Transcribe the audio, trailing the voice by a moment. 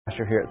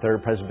Pastor here at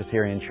Third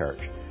Presbyterian Church.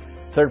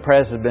 Third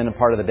Pres has been a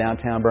part of the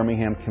downtown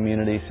Birmingham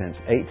community since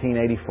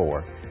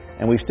 1884,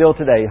 and we still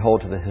today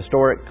hold to the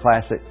historic,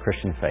 classic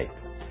Christian faith.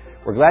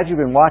 We're glad you've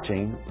been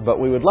watching, but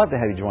we would love to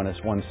have you join us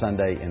one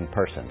Sunday in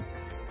person.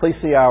 Please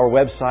see our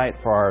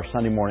website for our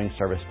Sunday morning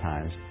service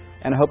times,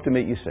 and I hope to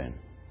meet you soon.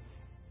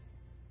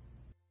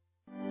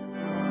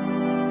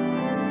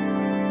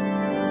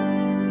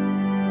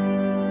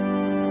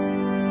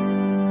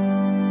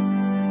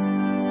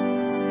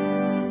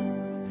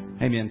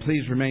 Amen.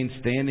 Please remain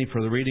standing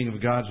for the reading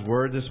of God's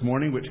Word this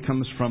morning, which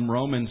comes from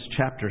Romans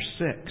chapter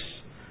 6.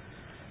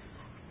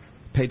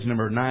 Page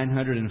number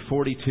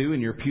 942 in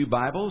your pew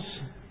Bibles.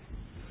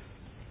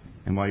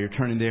 And while you're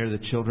turning there, the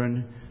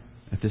children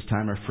at this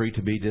time are free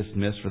to be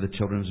dismissed for the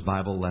children's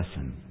Bible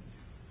lesson.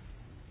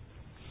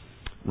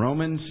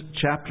 Romans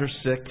chapter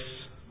 6.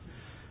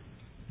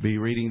 Be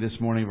reading this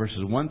morning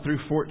verses 1 through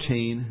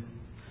 14.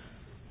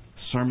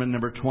 Sermon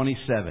number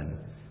 27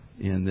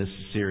 in this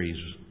series,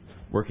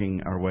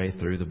 working our way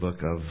through the book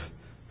of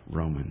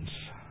Romans.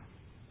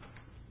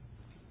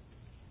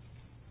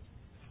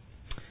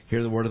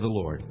 Hear the word of the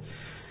Lord.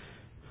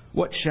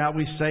 What shall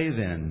we say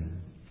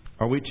then?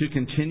 Are we to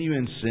continue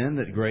in sin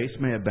that grace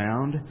may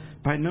abound?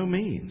 By no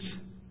means.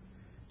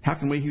 How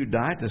can we who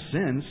died to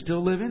sin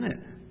still live in it?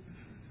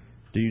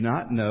 Do you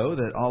not know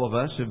that all of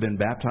us who have been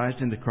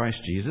baptized into Christ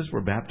Jesus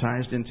were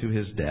baptized into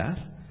His death?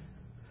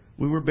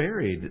 We were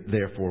buried,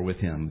 therefore, with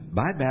Him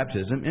by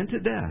baptism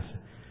into death,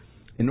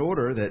 in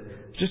order that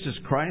just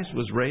as Christ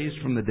was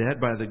raised from the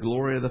dead by the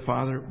glory of the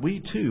Father,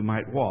 we too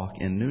might walk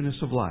in newness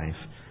of life.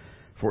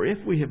 For if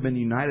we have been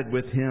united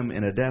with Him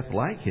in a death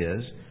like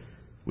His,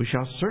 we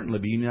shall certainly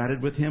be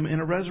united with Him in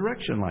a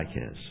resurrection like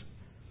His.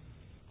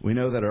 We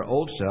know that our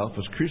old self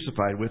was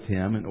crucified with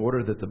Him in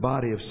order that the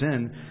body of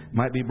sin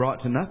might be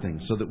brought to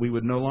nothing, so that we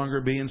would no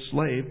longer be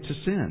enslaved to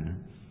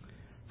sin.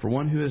 For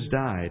one who has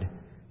died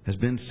has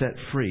been set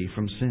free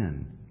from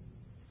sin.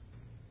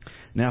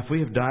 Now, if we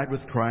have died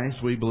with Christ,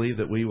 we believe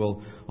that we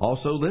will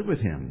also live with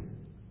Him.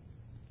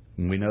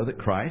 And we know that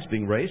Christ,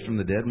 being raised from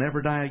the dead, will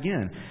never die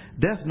again.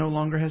 Death no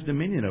longer has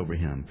dominion over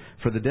Him.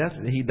 For the death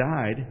that He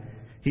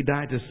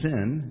died to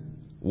sin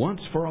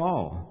once for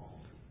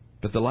all.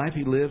 But the life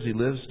He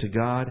lives to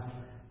God.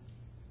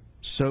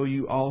 So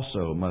you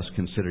also must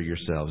consider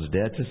yourselves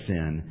dead to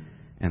sin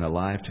and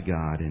alive to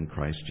God in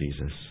Christ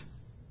Jesus.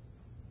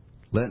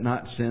 Let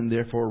not sin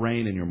therefore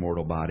reign in your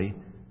mortal body,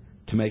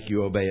 to make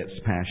you obey its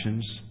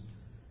passions.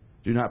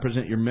 Do not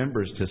present your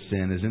members to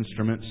sin as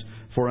instruments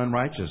for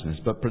unrighteousness,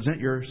 but present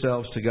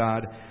yourselves to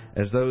God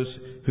as those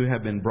who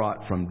have been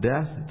brought from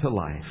death to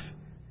life,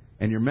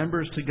 and your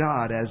members to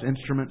God as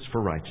instruments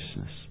for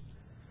righteousness.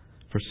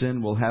 For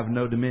sin will have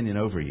no dominion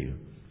over you,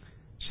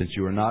 since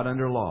you are not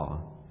under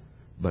law,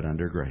 but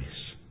under grace.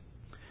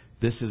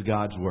 This is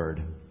God's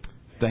Word.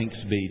 Thanks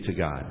be to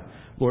God.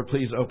 Lord,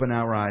 please open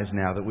our eyes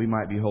now that we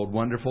might behold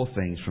wonderful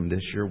things from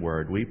this your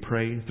Word. We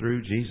pray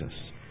through Jesus.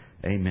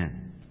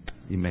 Amen.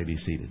 You may be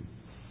seated.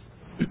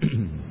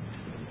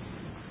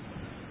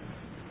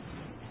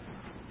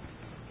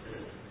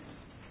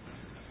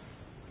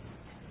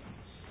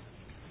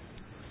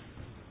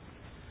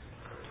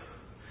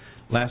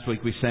 Last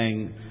week we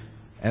sang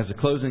as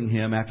a closing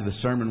hymn after the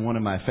sermon one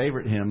of my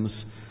favorite hymns,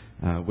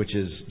 which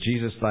is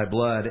Jesus, Thy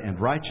Blood and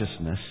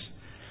Righteousness.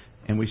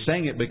 And we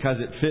sang it because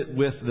it fit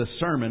with the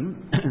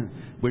sermon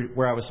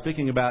where I was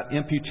speaking about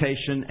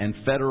imputation and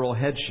federal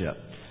headship.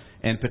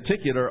 In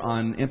particular,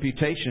 on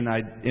imputation, I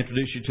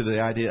introduced you to the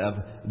idea of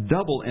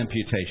double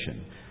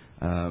imputation.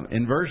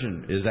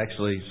 Inversion is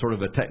actually sort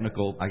of a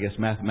technical,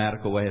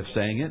 mathematical way of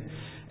saying it.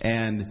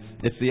 And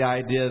it's the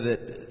idea that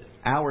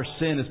our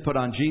sin is put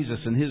on Jesus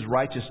and His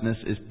righteousness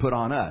is put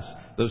on us.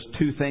 Those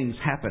two things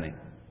happening.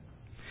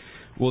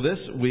 Well, this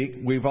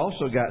week, we've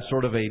also got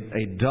sort of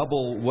a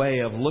double way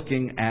of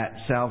looking at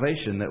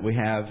salvation that we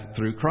have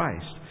through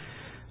Christ.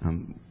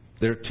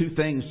 There are two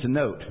things to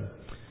note.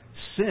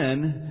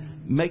 Sin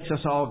makes us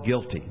all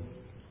guilty.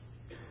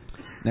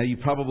 Now, you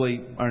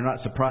probably are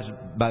not surprised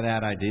by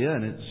that idea,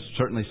 and it's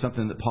certainly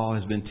something that Paul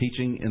has been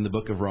teaching in the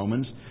book of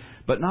Romans.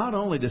 But not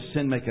only does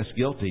sin make us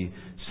guilty,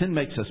 sin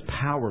makes us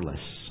powerless.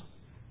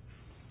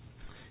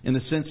 In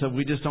the sense of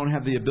we just don't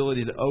have the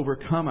ability to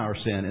overcome our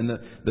sin. And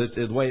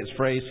the way it's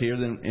phrased here,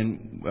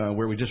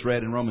 where we just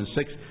read in Romans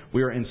 6,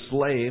 we are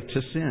enslaved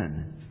to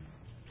sin.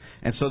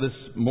 And so this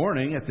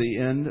morning, at the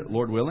end,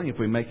 Lord willing, if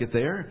we make it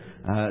there,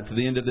 to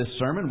the end of this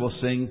sermon, we'll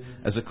sing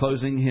as a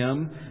closing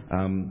hymn,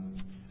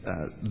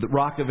 the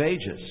Rock of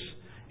Ages.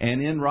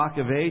 And in Rock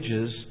of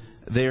Ages,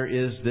 there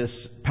is this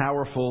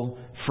powerful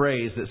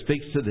phrase that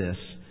speaks to this.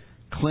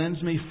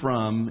 Cleanse me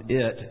from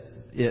and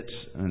it's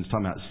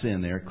talking about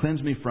sin there,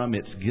 cleanse me from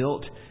its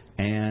guilt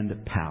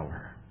and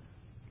power.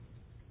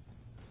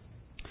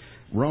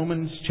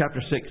 Romans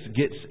chapter 6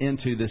 gets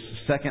into this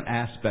second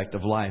aspect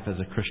of life as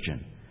a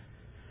Christian.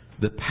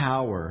 The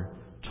power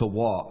to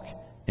walk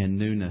in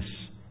newness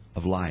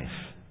of life.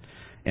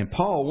 And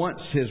Paul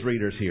wants his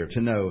readers here to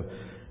know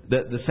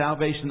that the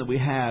salvation that we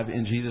have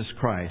in Jesus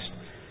Christ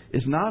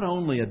is not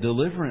only a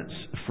deliverance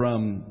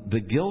from the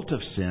guilt of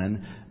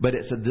sin, but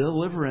it's a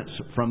deliverance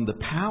from the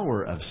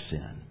power of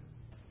sin.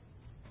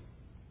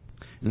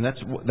 And that's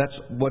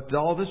what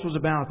all this was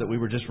about that we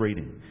were just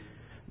reading.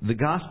 The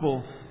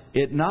gospel,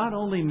 it not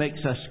only makes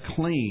us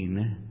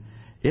clean,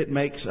 it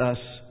makes us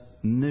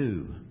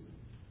new.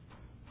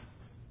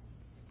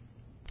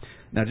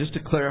 Now, just to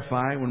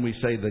clarify, when we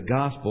say the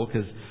gospel,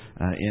 because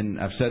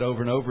I've said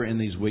over and over in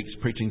these weeks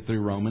preaching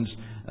through Romans,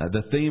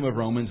 the theme of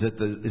Romans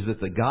is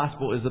that the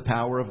gospel is the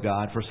power of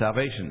God for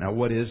salvation. Now,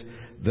 what is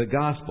the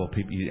gospel?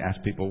 You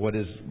ask people, what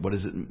does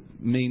it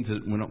mean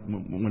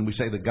when we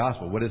say the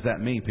gospel? What does that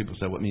mean? People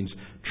say, well, it means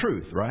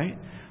truth, right?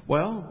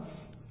 Well,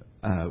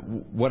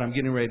 what I'm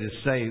getting ready to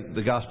say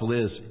the gospel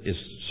is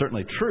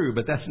certainly true,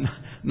 but that's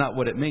not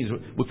what it means.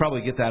 We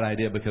probably get that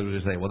idea because we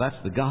just say, well, that's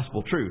the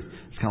gospel truth.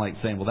 It's kind of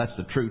like saying, well, that's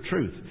the true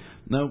truth.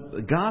 No,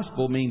 the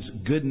gospel means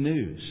good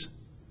news.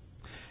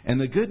 And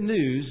the good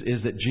news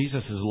is that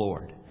Jesus is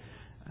Lord.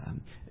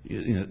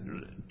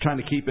 Trying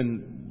to keep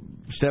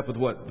in step with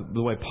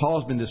the way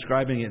Paul's been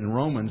describing it in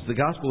Romans, the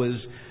gospel is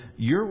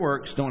your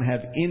works don't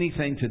have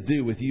anything to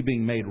do with you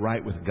being made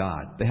right with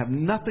God. They have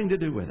nothing to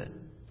do with it.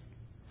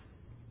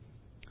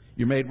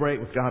 You're made right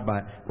with God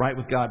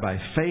by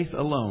faith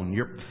alone.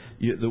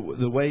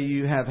 The way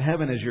you have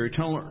heaven as your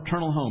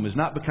eternal home is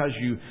not because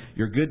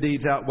your good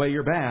deeds outweigh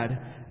your bad,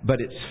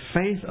 but it's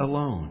faith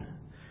alone.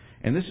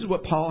 And this is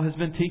what Paul has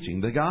been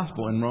teaching, the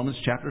gospel, in Romans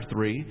chapter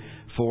 3,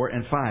 4,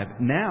 and 5.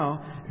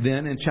 Now,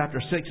 then, in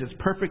chapter 6, it's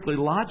perfectly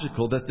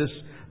logical that this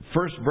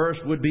first verse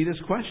would be this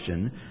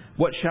question.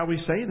 What shall we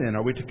say then?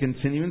 Are we to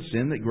continue in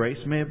sin that grace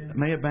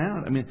may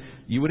abound? I mean,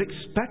 you would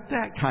expect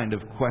that kind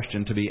of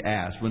question to be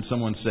asked when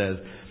someone says,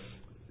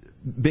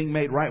 being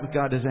made right with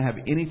God doesn't have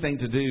anything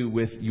to do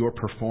with your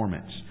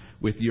performance,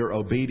 with your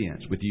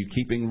obedience, with you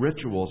keeping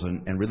rituals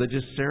and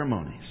religious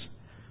ceremonies.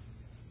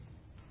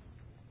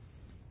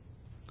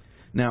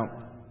 Now,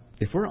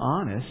 if we're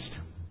honest,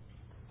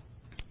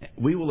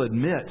 we will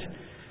admit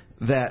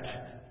that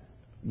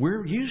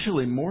we're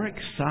usually more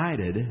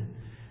excited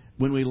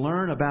when we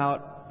learn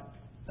about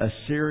a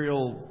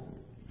serial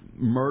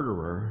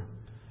murderer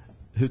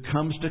who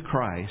comes to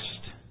Christ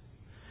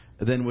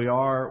than we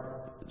are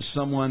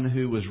someone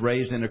who was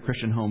raised in a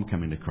Christian home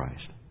coming to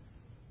Christ.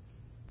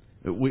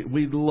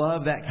 We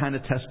love that kind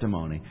of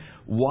testimony.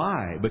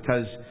 Why?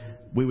 Because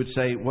we would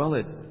say, well,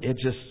 it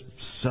just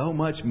so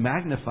much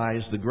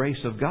magnifies the grace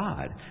of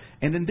God.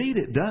 And indeed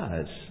it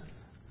does.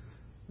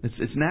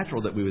 It's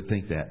natural that we would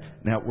think that.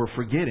 Now, we're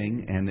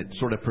forgetting, and it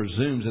sort of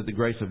presumes that the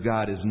grace of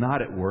God is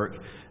not at work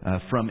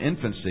from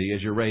infancy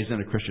as you're raised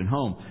in a Christian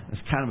home.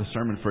 It's kind of a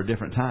sermon for a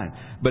different time.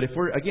 But if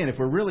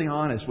we're really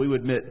honest, we would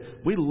admit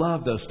we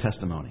love those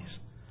testimonies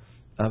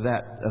of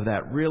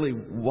that really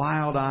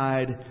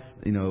wild-eyed,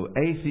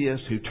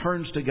 atheist who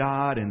turns to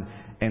God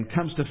and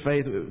comes to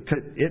faith.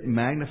 It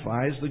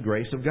magnifies the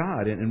grace of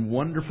God in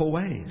wonderful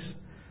ways.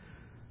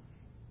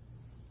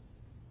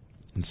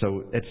 And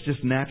so it's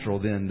just natural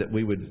then that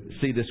we would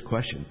see this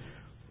question.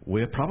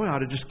 We probably ought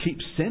to just keep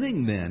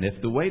sinning then.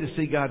 If the way to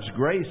see God's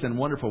grace in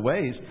wonderful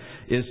ways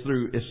is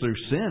through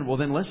sin, well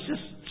then let's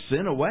just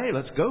sin away.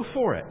 Let's go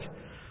for it.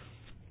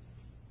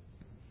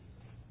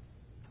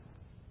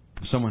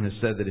 Someone has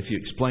said that if you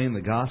explain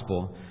the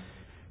gospel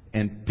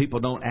and people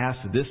don't ask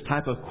this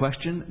type of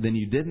question, then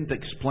you didn't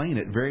explain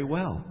it very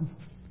well.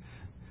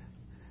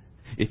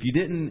 If you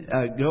didn't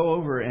go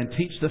over and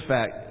teach the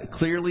fact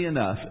clearly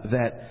enough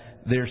that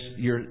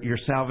your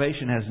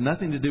salvation has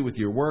nothing to do with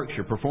your works,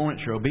 your performance,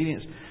 your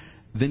obedience,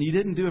 then you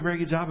didn't do a very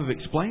good job of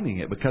explaining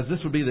it, because this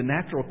would be the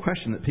natural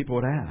question that people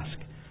would ask.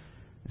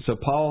 So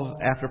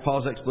after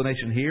Paul's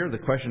explanation here, the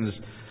question is,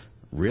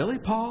 really,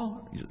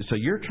 Paul? So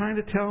you're trying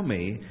to tell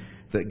me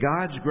that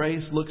God's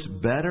grace looks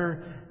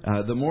better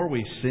the more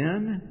we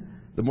sin,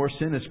 the more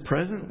sin is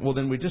present? Well,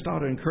 then we just ought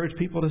to encourage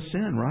people to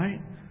sin,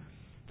 right?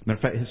 Matter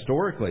of fact,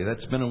 historically,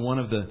 that's been one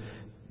of the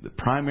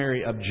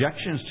primary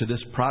objections to this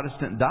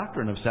Protestant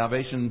doctrine of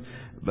salvation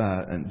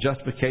and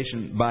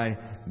justification by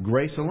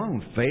grace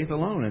alone, faith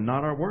alone, and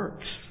not our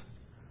works.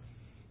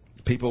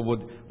 People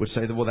would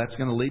say that, well, that's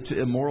going to lead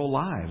to immoral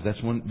lives.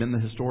 That's been the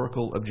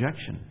historical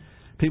objection.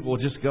 People will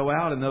just go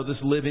out and they'll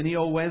just live any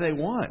old way they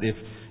want.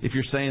 If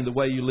you're saying the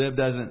way you live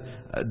doesn't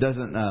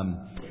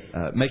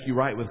make you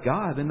right with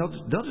God, then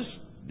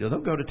they'll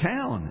go to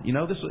town.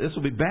 This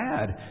will be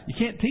bad. You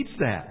can't teach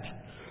that.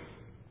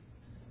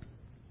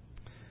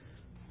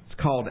 It's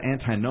called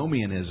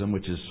antinomianism,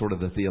 which is sort of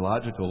the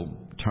theological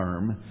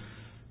term.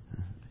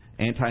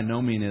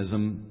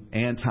 Antinomianism,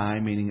 anti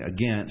meaning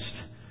against,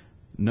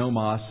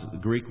 nomos, the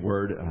Greek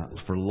word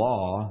for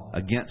law,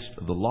 against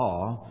the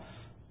law.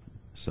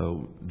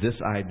 So this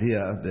idea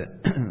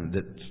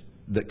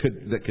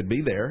that could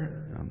be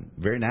there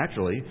very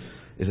naturally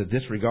is a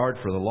disregard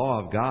for the law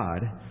of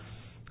God,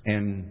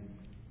 and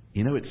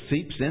it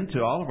seeps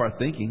into all of our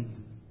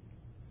thinking.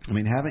 I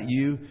mean, haven't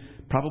you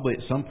probably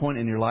at some point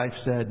in your life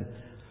said,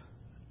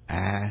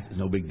 it's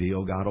no big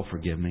deal, God will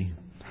forgive me?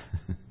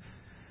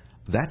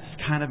 That's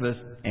kind of an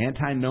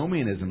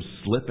antinomianism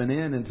slipping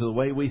into the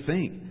way we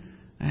think.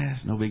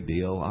 It's no big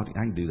deal. I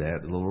can do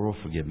that. The Lord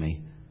will forgive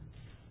me.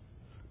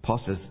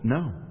 Paul says,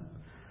 no,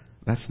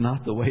 that's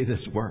not the way this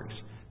works.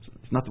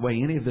 It's not the way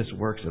any of this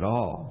works at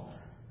all.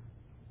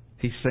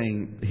 He's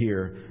saying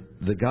here,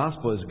 the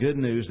gospel is good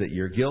news that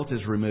your guilt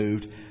is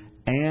removed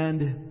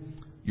and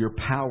your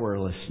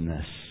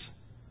powerlessness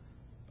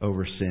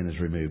over sin is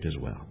removed as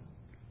well.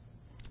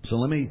 So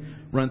let me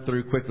run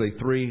through quickly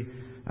 3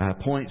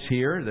 points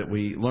here that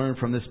we learn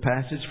from this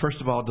passage. First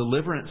of all,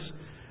 deliverance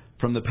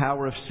from the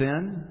power of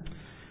sin.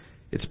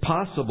 It's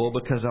possible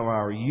because of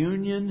our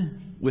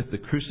union with the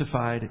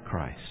crucified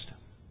Christ.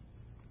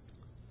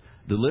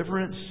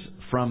 Deliverance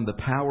from the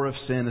power of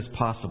sin is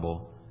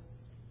possible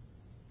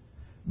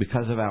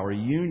because of our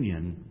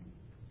union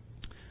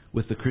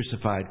with the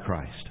crucified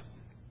Christ.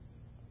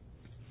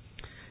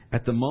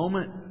 At the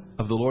moment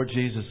of the Lord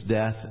Jesus'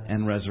 death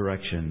and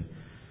resurrection,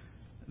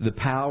 the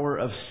power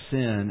of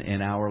sin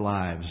in our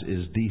lives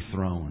is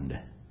dethroned.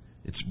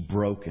 It's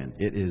broken.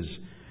 It is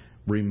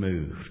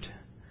removed.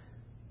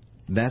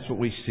 That's what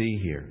we see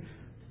here.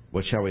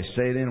 What shall we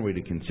say then? Are we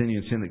to continue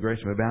in sin that grace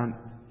may abound?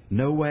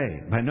 No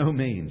way. By no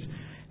means.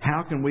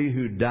 How can we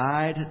who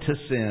died to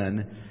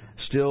sin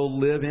still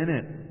live in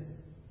it?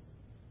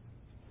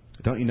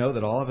 Don't you know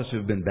that all of us who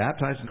have been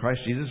baptized in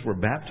Christ Jesus were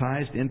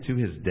baptized into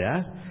His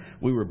death?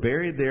 We were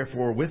buried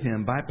therefore with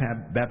Him by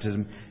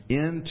baptism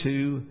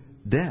into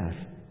death.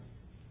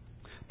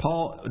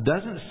 Paul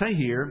doesn't say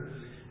here,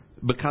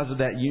 because of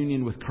that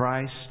union with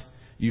Christ,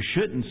 you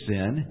shouldn't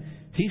sin.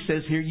 He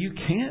says here, you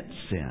can't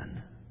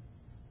sin.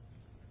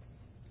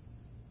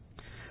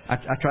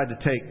 I tried to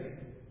take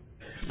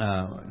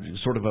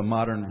sort of a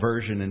modern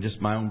version and just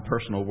my own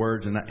personal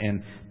words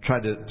and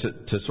tried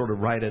to sort of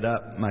write it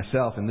up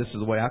myself, and this is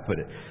the way I put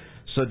it.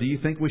 So do you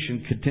think we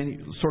should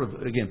continue, sort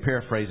of, again,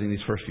 paraphrasing these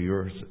first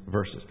few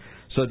verses.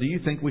 So do you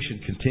think we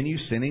should continue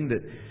sinning,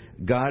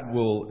 that God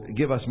will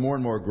give us more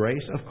and more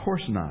grace? Of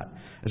course not.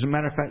 As a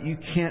matter of fact, you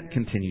can't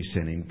continue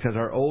sinning because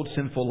our old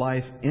sinful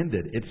life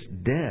ended.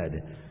 It's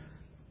dead.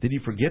 Did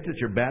you forget that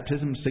your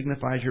baptism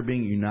signifies you're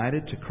being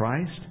united to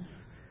Christ?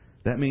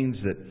 That means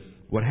that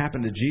what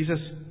happened to Jesus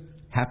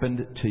happened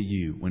to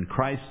you. When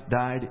Christ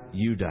died,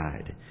 you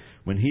died.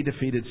 When He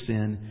defeated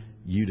sin,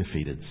 you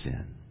defeated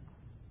sin.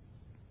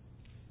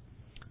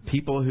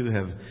 People who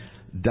have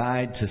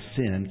died to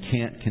sin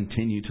can't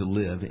continue to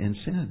live in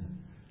sin.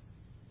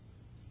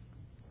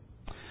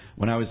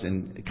 When I was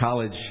in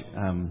college,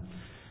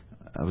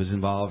 I was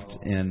involved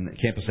in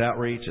campus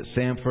outreach at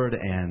Samford,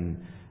 and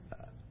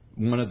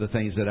one of the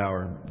things that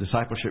our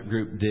discipleship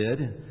group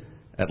did,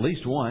 at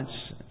least once,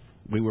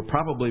 we were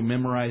probably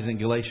memorizing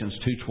Galatians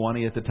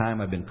 2:20 at the time.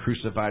 I've been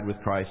crucified with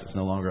Christ. It's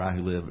no longer I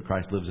who live, but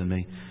Christ lives in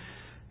me.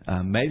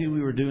 Maybe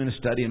we were doing a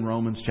study in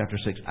Romans chapter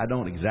 6. I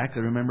don't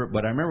exactly remember,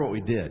 but I remember what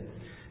we did.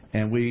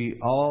 And we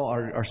all,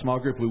 our small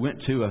group, we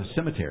went to a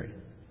cemetery.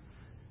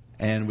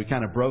 And we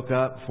kind of broke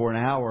up for an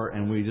hour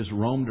and we just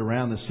roamed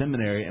around the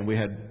seminary, and we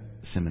had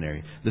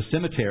the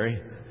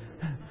cemetery.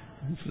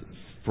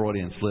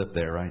 Freudian slip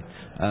there, right?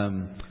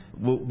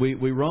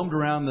 We roamed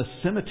around the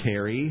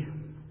cemetery,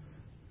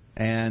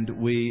 and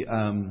we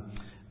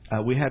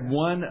had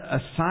one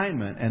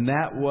assignment, and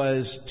that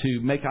was to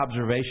make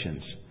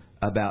observations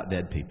about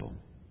dead people.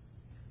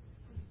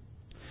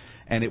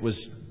 And it was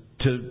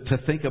to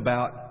think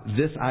about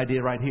this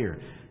idea right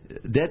here.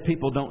 Dead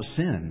people don't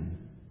sin.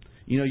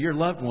 You know, your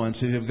loved ones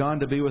who have gone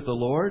to be with the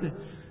Lord,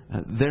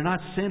 they're not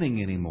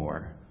sinning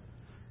anymore.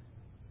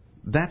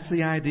 That's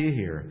the idea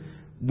here.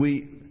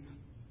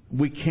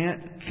 We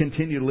can't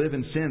continue to live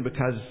in sin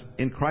because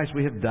in Christ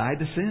we have died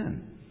to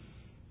sin.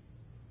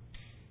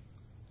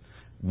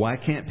 Why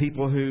can't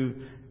people who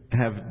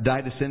have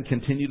died to sin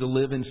continue to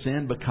live in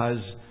sin? Because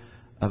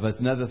of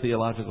another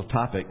theological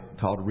topic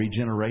called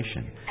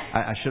regeneration.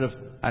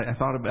 I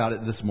thought about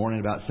it this morning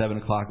about 7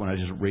 o'clock when I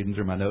was just reading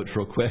through my notes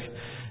real quick.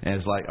 And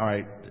it's like, all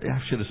right, I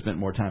should have spent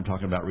more time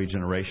talking about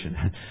regeneration.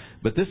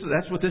 But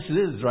that's what this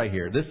is right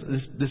here.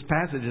 This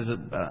passage is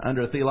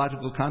under a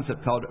theological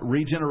concept called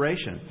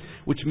regeneration,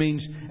 which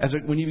means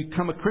when you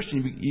become a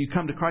Christian, you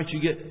come to Christ,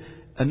 you get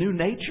a new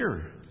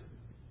nature.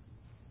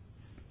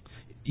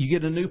 You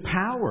get a new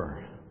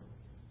power.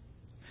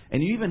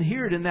 And you even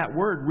hear it in that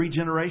word,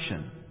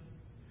 regeneration.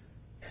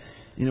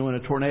 You know, when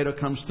a tornado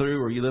comes through,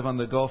 or you live on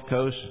the Gulf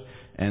Coast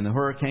and the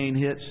hurricane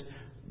hits,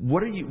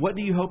 what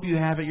do you hope you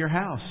have at your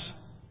house?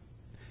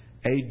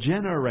 A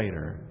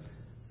generator,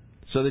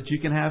 so that you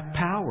can have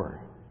power.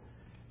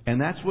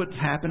 And that's what's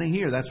happening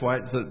here. That's why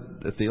it's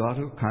a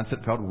theological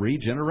concept called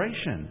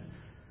regeneration.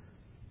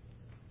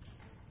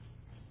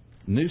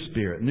 New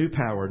spirit, new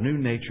power, new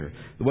nature.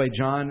 The way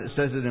John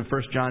says it in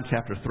 1 John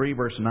chapter 3,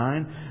 verse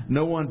 9,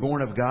 no one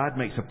born of God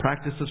makes a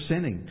practice of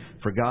sinning,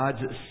 for God's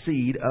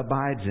seed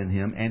abides in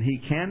him, and he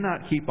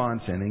cannot keep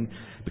on sinning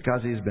because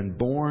he has been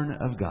born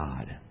of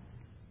God.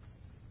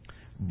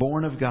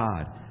 Born of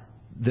God.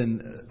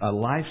 Then a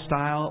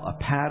lifestyle,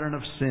 a pattern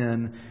of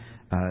sin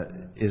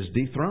is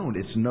dethroned.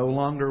 It's no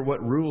longer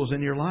what rules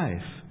in your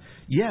life.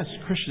 Yes,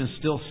 Christians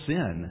still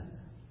sin,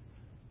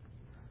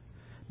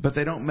 but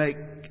they don't make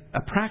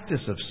a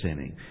practice of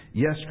sinning.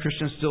 Yes,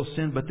 Christians still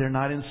sin, but they're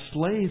not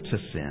enslaved to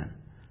sin.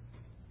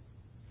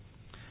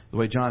 The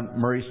way John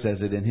Murray says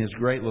it in his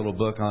great little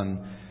book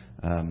on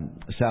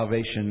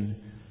salvation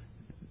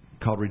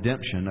called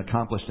Redemption,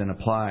 Accomplished and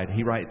Applied,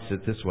 he writes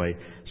it this way: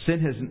 Sin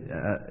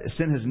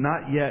has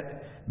not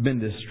yet been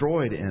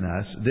destroyed in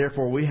us,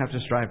 therefore we have to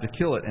strive to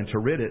kill it and to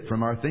rid it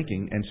from our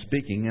thinking and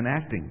speaking and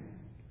acting.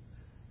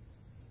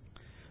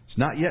 It's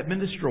not yet been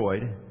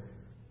destroyed,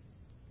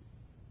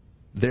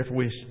 therefore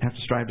we have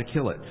to strive to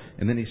kill it.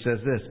 And then he says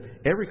this: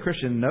 every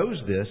Christian knows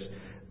this,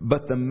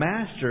 but the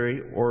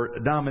mastery or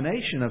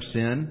domination of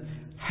sin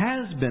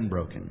has been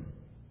broken.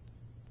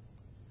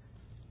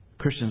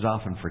 Christians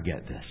often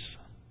forget this.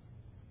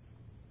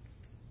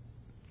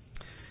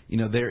 You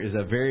know, there is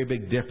a very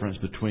big difference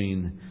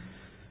between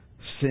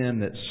sin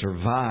that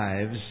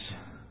survives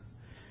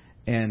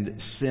and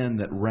sin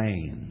that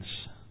reigns.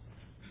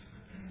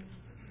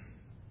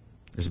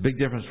 There's a big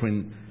difference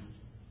between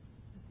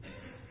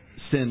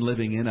sin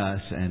living in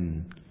us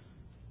and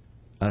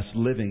us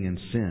living in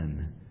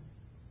sin.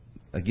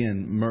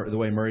 Again, the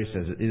way Murray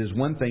says it, it is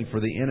one thing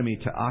for the enemy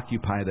to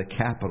occupy the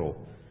capital.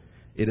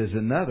 It is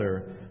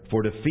another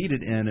for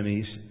defeated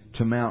enemies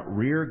to mount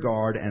rear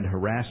guard and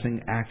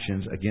harassing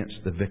actions against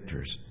the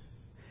victors.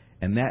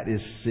 And that is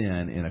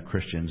sin in a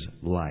Christian's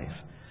life.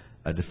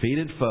 A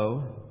defeated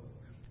foe,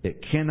 it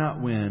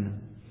cannot win,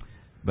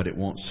 but it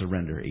won't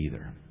surrender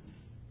either.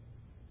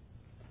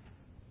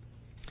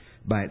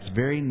 By its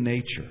very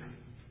nature,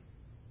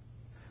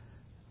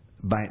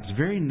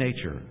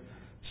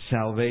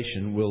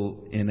 salvation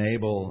will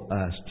enable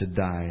us to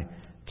die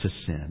to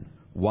sin.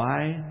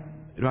 Why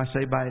do I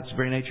say by its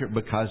very nature?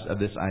 Because of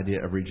this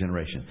idea of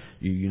regeneration.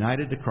 You're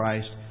united to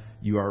Christ,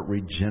 you are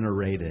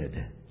regenerated.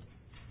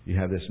 You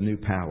have this new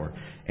power.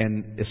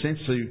 And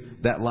essentially,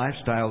 that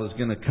lifestyle is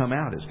going to come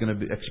out. It's going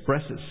to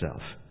express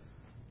itself.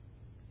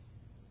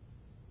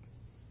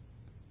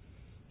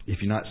 If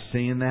you're not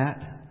seeing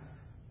that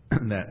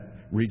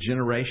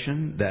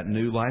regeneration, that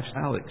new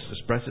lifestyle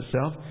express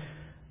itself,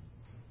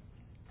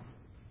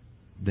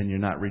 then you're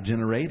not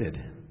regenerated.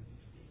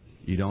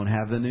 You don't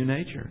have the new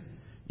nature.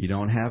 You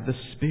don't have the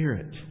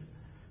Spirit.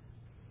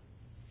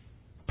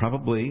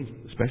 Probably,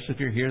 especially if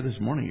you're here this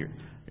morning,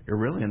 you're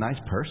really a nice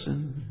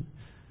person.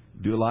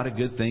 Do a lot of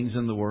good things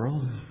in the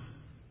world.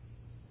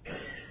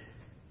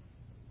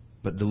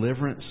 But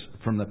deliverance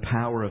from the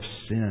power of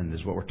sin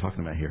is what we're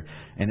talking about here.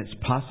 And it's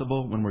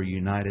possible when we're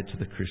united to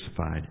the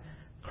crucified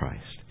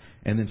Christ.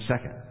 And then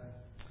second,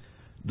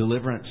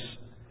 deliverance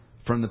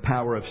from the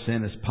power of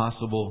sin is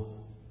possible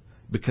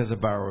because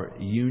of our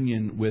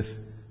union with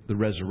the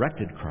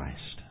resurrected Christ.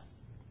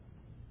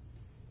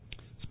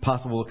 It's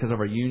possible because of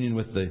our union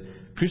with the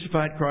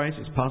crucified Christ.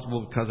 It's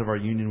possible because of our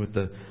union with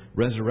the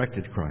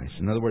resurrected Christ.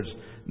 In other words,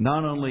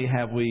 not only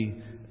have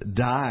we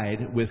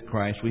died with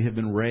Christ, we have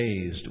been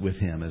raised with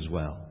Him as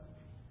well.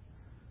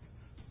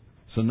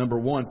 So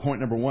point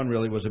number one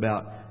really was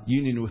about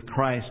union with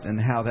Christ and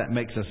how that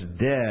makes us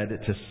dead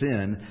to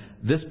sin.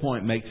 This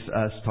point makes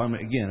us, talking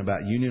again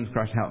about union with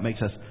Christ, how it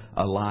makes us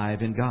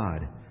alive in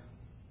God.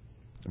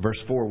 Verse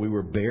 4, we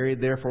were buried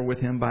therefore with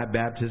Him by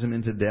baptism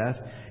into death,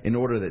 in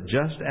order that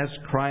just as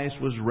Christ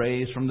was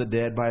raised from the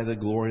dead by the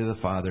glory of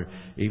the Father,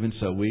 even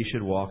so we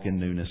should walk in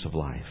newness of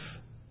life.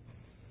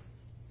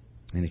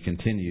 And he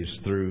continues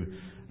through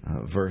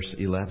verse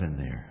 11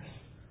 there.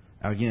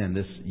 Again,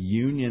 this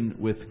union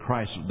with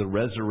Christ, the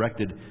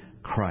resurrected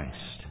Christ,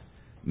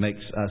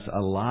 makes us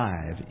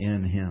alive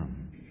in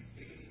Him.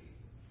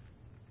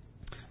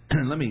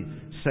 Let me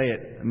say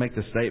it, make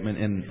the statement,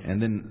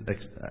 and then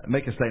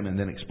make a statement and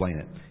then explain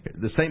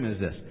it. The statement is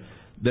this: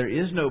 there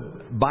is no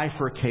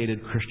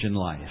bifurcated Christian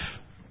life.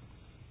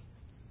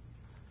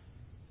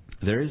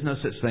 There is no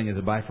such thing as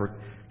a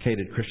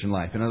bifurcated Christian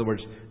life. In other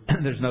words,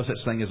 there's no such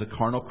thing as a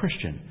carnal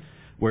Christian,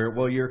 where,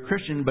 well, you're a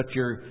Christian, but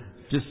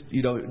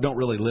you don't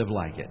really live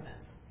like it.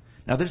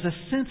 Now, there's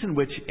a sense in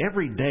which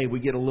every day we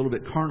get a little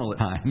bit carnal at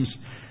times,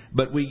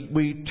 but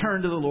we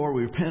turn to the Lord,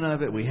 we repent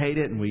of it, we hate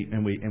it, and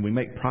we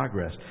make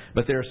progress.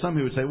 But there are some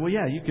who would say, well,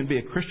 yeah, you can be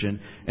a Christian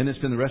and then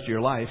spend the rest of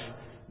your life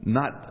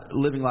not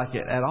living like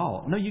it at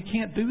all. No, you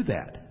can't do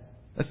that.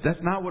 That's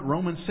not what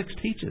Romans 6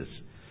 teaches.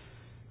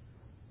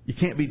 You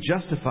can't be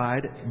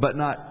justified but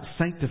not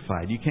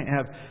sanctified. You can't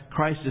have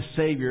Christ as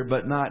Savior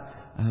but not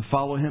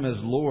follow Him as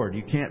Lord.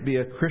 You can't be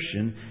a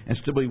Christian and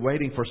still be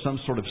waiting for some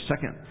sort of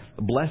second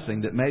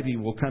blessing that maybe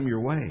will come your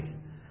way.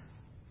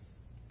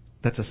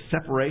 That's a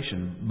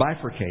separation,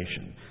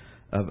 bifurcation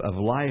of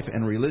life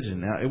and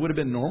religion. Now, it would have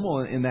been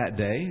normal in that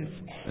day,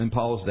 in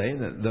Paul's day,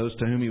 that those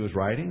to whom he was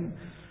writing,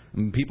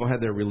 people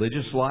had their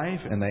religious life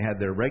and they had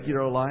their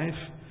regular life.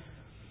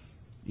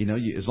 You know,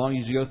 as long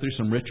as you go through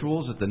some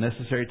rituals at the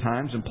necessary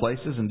times and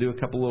places and do a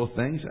couple little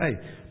things, hey,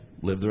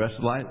 live the rest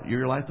of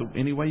your life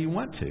any way you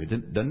want to.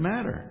 It doesn't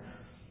matter.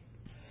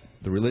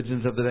 The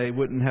religions of the day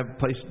wouldn't have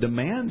placed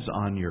demands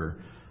on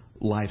your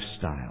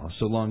lifestyle,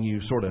 so long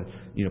you sort of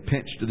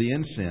pinched the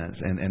incense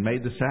and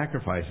made the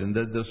sacrifice and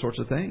did those sorts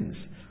of things.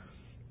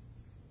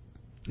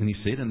 And you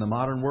see it in the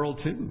modern world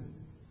too.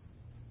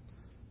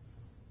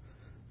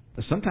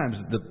 sometimes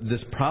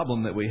this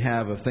problem that we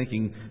have of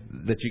thinking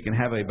that you can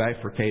have a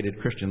bifurcated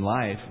Christian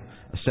life,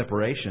 a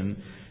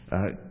separation,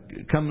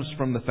 comes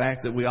from the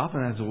fact that we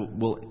often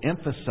will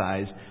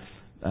emphasize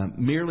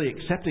merely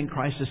accepting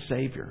Christ as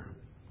Savior.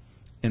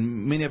 And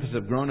many of us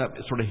have grown up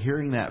sort of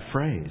hearing that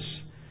phrase.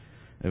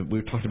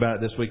 We've talked about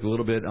it this week a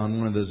little bit on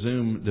one of the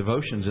Zoom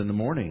devotions in the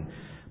morning.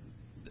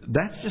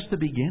 That's just the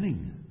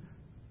beginning.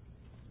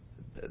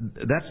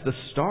 That's the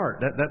start.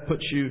 That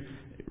puts you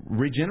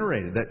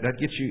regenerated. That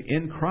gets you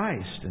in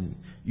Christ and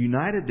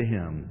united to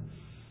Him.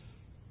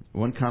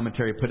 One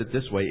commentary put it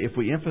this way: if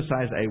we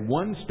emphasize a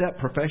one-step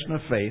profession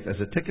of faith as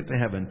a ticket to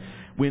heaven,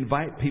 we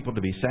invite people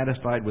to be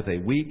satisfied with a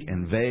weak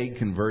and vague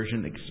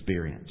conversion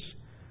experience.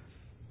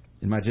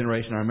 In my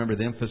generation, I remember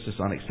the emphasis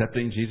on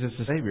accepting Jesus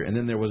as Savior. And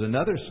then there was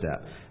another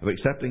step of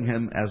accepting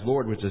Him as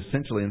Lord, which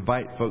essentially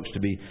invite folks to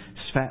be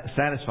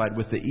satisfied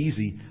with the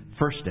easy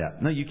first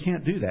step. No, you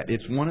can't do that.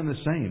 It's one and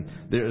the same.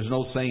 There's an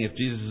old saying, if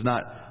Jesus is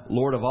not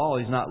Lord of all,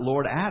 He's not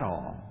Lord at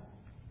all.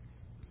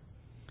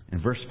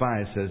 And verse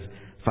 5 says,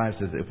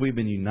 if we've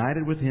been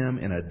united with Him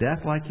in a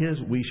death like His,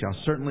 we shall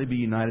certainly be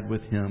united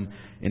with Him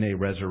in a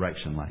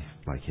resurrection life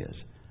like His.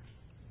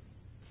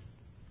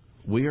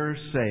 We are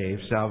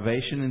saved.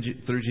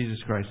 Salvation through Jesus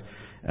Christ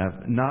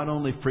not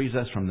only frees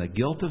us from the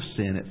guilt of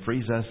sin, it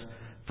frees us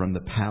from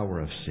the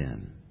power of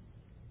sin.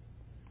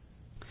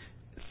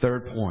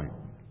 Third point.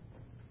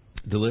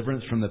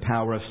 Deliverance from the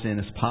power of sin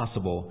is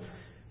possible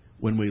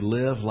when we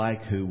live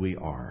like who we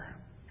are.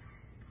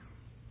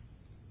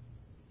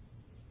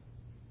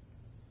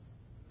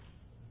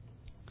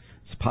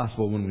 It's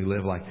possible when we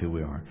live like who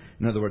we are.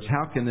 In other words,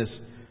 how can this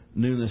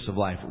newness of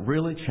life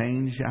really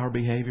change our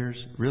behaviors,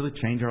 really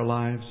change our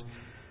lives?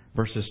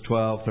 Verses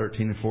 12,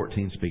 13, and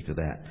 14 speak to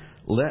that.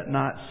 Let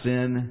not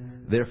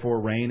sin therefore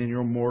reign in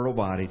your mortal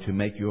body to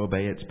make you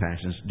obey its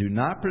passions. Do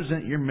not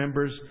present your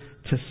members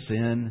to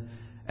sin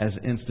as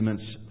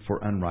instruments for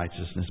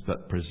unrighteousness,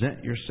 but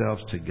present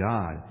yourselves to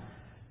God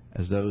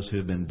as those who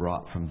have been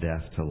brought from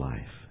death to life.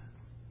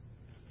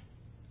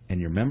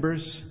 And your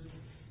members,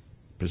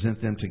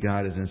 present them to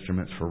God as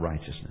instruments for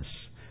righteousness.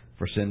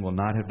 For sin will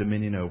not have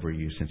dominion over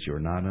you, since you are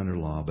not under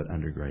law, but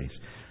under grace.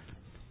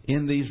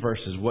 In these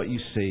verses, what you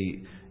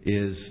see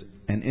is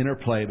an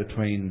interplay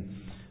between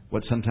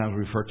what sometimes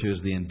we refer to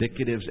as the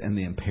indicatives and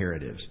the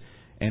imperatives.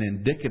 An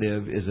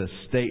indicative is a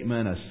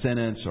statement, a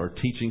sentence, or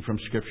teaching from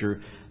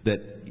Scripture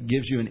that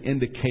gives you an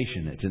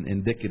indication. It's an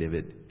indicative.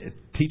 It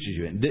teaches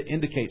you. It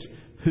indicates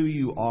who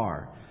you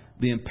are.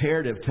 The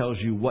imperative tells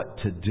you what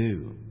to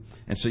do.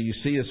 And so you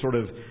see a sort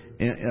of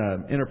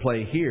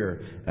interplay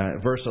here.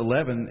 Verse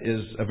 11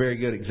 is a very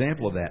good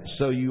example of that.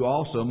 So you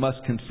also must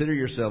consider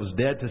yourselves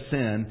dead to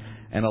sin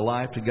and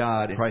alive to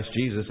God in Christ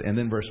Jesus. And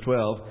then verse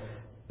 12,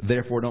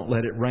 therefore don't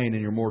let it reign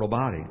in your mortal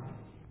body.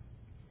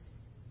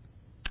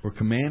 We're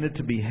commanded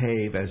to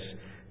behave as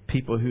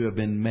people who have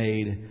been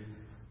made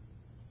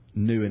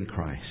new in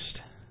Christ.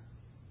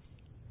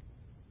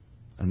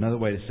 Another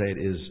way to say it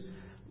is,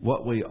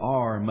 what we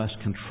are must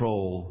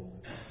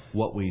control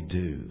what we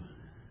do.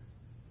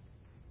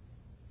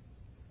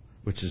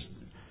 Which is,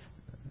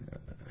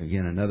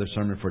 again, another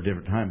sermon for a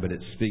different time, but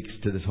it speaks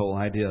to this whole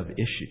idea of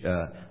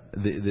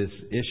this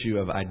issue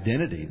of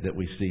identity that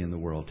we see in the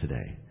world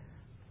today.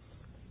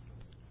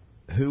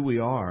 Who we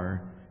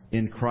are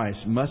in Christ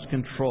must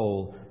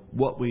control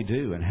what we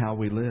do and how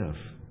we live.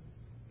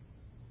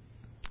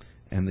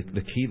 And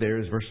the key there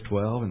is verse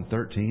 12 and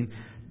 13.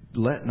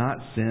 Let not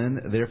sin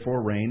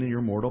therefore reign in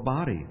your mortal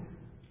body,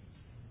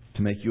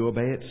 to make you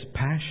obey its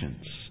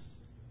passions.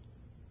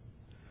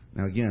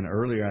 Now again,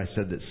 earlier I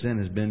said that sin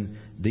has been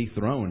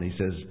dethroned. He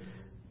says,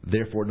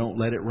 therefore don't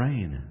let it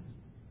reign.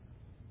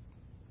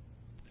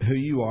 Who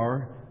you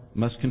are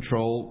must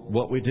control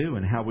what we do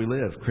and how we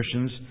live.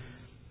 Christians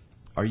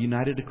are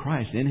united to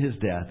Christ in His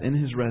death, in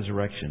His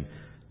resurrection.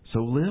 So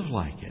live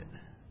like it.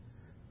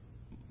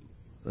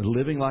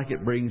 Living like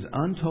it brings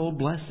untold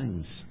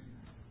blessings.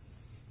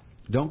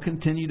 Don't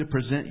continue to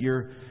present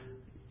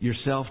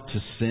yourself to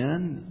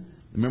sin,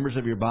 the members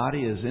of your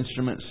body, as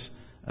instruments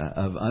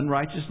of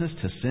unrighteousness,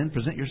 to sin.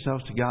 Present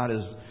yourselves to God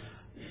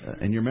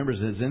and your members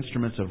as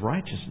instruments of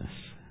righteousness.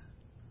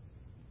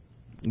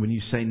 When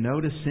you say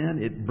no to sin,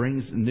 it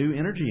brings new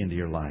energy into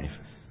your life.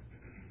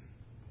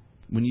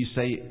 When you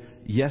say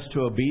yes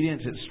to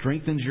obedience, it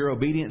strengthens your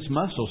obedience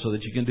muscle so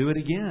that you can do it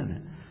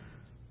again.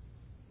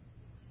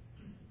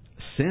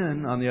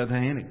 Sin, on the other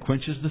hand, it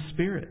quenches the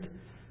spirit.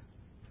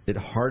 It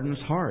hardens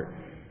heart.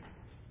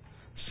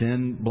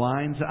 Sin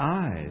blinds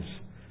eyes.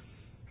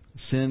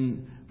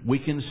 Sin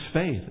weakens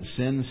faith.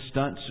 Sin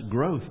stunts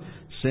growth.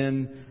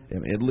 Sin,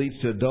 it leads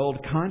to a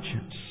dulled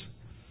conscience.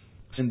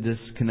 Sin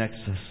disconnects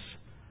us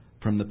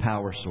from the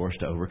power source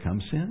to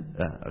overcome sin.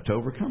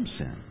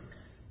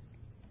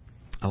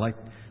 I like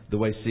the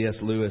way C.S.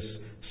 Lewis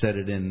said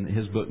it in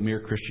his book Mere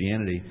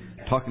Christianity,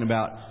 talking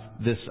about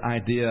this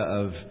idea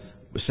of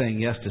saying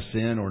yes to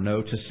sin or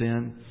no to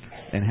sin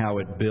and how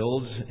it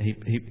builds.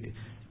 He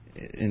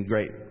in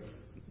great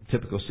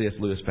typical C.S.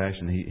 Lewis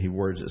fashion, he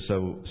words it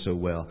so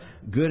well.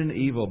 Good and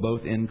evil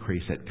both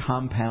increase at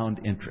compound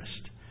interest.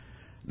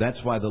 That's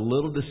why the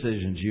little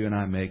decisions you and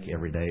I make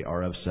every day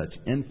are of such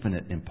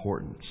infinite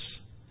importance.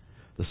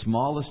 The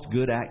smallest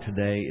good act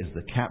today is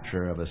the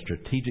capture of a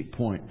strategic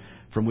point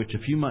from which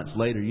a few months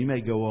later you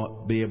may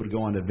be able to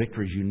go on to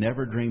victories you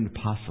never dreamed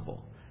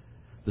possible.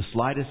 The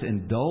slightest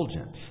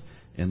indulgence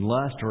in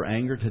lust or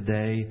anger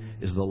today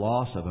is the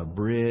loss of a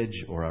bridge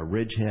or a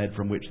ridgehead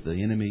from which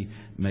the enemy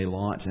may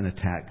launch an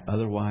attack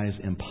otherwise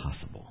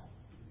impossible.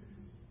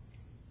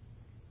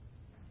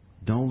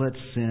 Don't let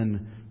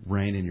sin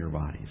reign in your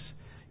bodies.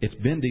 It's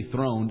been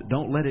dethroned.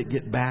 Don't let it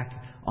get back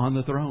on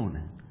the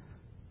throne.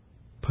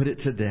 Put it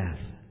to death.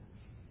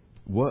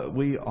 What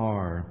we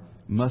are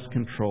must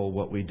control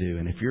what we do.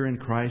 And if you're in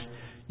Christ,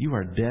 you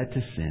are dead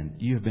to sin.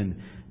 You have been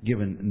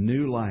given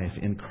new life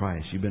in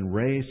Christ. You've been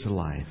raised to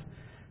life.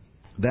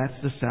 That's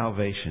the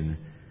salvation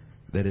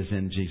that is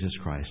in Jesus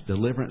Christ.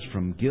 Deliverance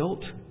from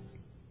guilt,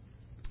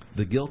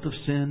 the guilt of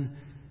sin,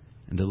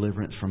 and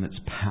deliverance from its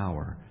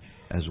power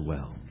as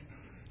well.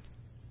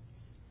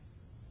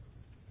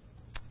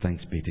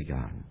 Thanks be to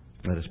God.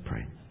 Let us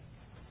pray.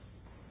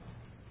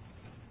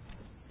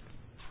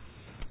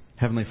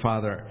 Heavenly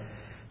Father,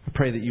 I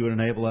pray that you would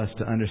enable us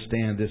to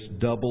understand this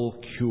double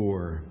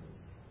cure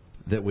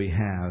that we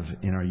have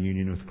in our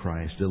union with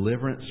Christ.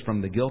 Deliverance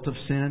from the guilt of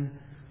sin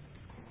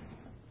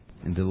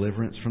and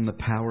deliverance from the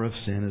power of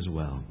sin as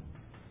well.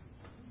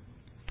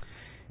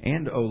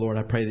 And, O Lord,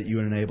 I pray that you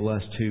would enable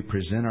us to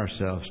present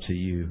ourselves to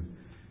you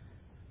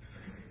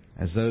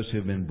as those who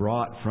have been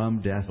brought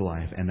from death to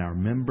life, and our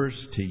members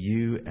to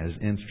you as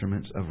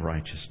instruments of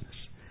righteousness.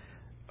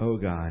 O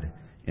God,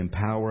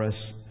 empower us,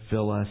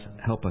 fill us,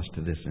 help us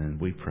to this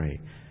end, we pray,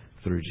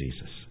 through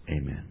Jesus.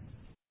 Amen.